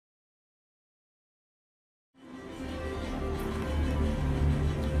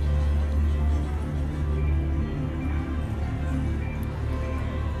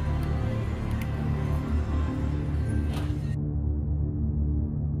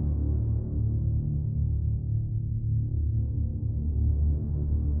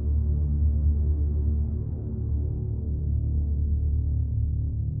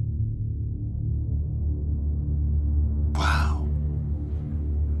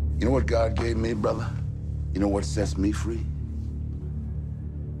You know what God gave me, brother? You know what sets me free?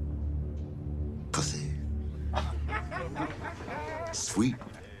 Pussy. Sweet,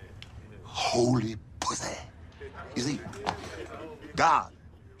 holy pussy. You see, God,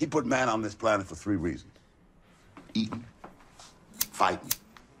 he put man on this planet for 3 reasons. Eating, fighting,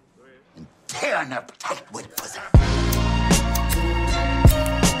 and tearing up tight with pussy.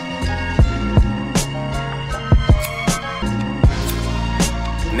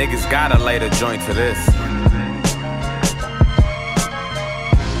 Niggas gotta light a joint to this.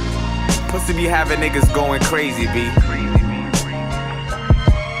 Pussy be having niggas going crazy, B.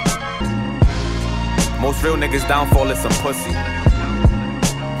 Most real niggas' downfall is some pussy.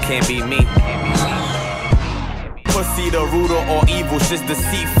 Can't be me. Pussy the root of all evil, shit's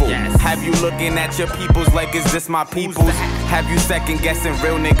deceitful. Yes. Have you looking at your peoples like, is this my peoples? Have you second guessing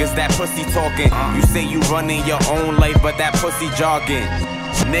real niggas that pussy talking? You say you running your own life, but that pussy jogging.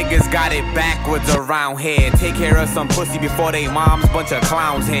 Niggas got it backwards around here. Take care of some pussy before they moms bunch of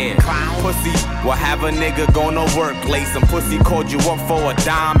clowns here. Pussy will have a nigga go to work late. Some pussy called you up for a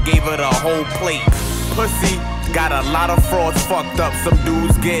dime, gave her the whole plate. Pussy got a lot of frauds fucked up. Some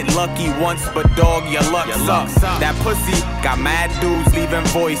dudes get lucky once, but dog, your luck sucks. That pussy got mad dudes leaving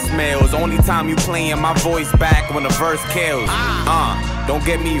voicemails. Only time you playing my voice back when the verse kills. Don't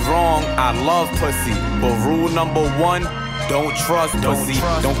get me wrong, I love pussy, but rule number 1, don't trust pussy.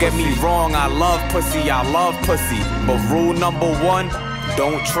 Don't get me wrong, I love pussy, but rule number 1,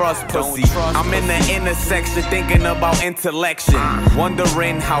 don't trust pussy. I'm in the intersection thinking about intellection,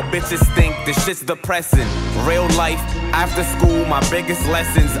 wondering how bitches think this shit's depressing. Real life, after school, my biggest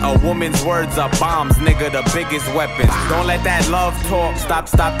lessons. A woman's words are bombs, nigga, the biggest weapons. Don't let that love talk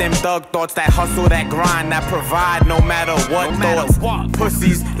stop them thug thoughts. That hustle, that grind, that provide no matter what thoughts.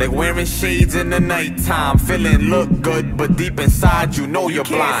 Pussies, they wearing shades in the nighttime, feeling look good, but deep inside you know you're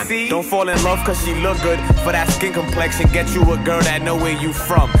blind. Don't fall in love cause she look good, for that skin complexion. Get you a girl that know where you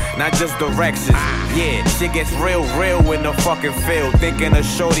from, not just directions. Yeah, shit gets real in the fucking field. Thinking a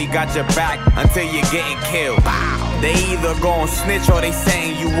shorty got your back until you're getting killed. They either gon' snitch or they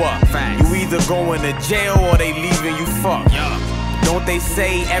setting you up. You either going to jail or they leaving you fucked. Don't they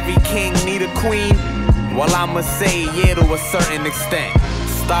say every king need a queen? Well, I'ma say yeah to a certain extent.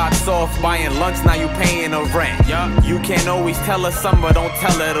 Starts off buying lunch, now you paying a rent. You can't always tell her something, but don't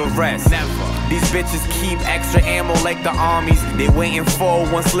tell her the rest. These bitches keep extra ammo like the armies. They waiting for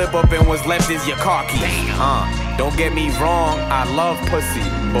one slip up and what's left is your car keys. Don't get me wrong, I love pussy,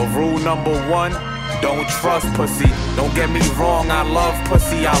 but rule number 1, don't trust pussy. Don't get me wrong, I love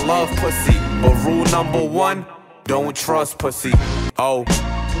pussy, but rule number 1, don't trust pussy. Oh.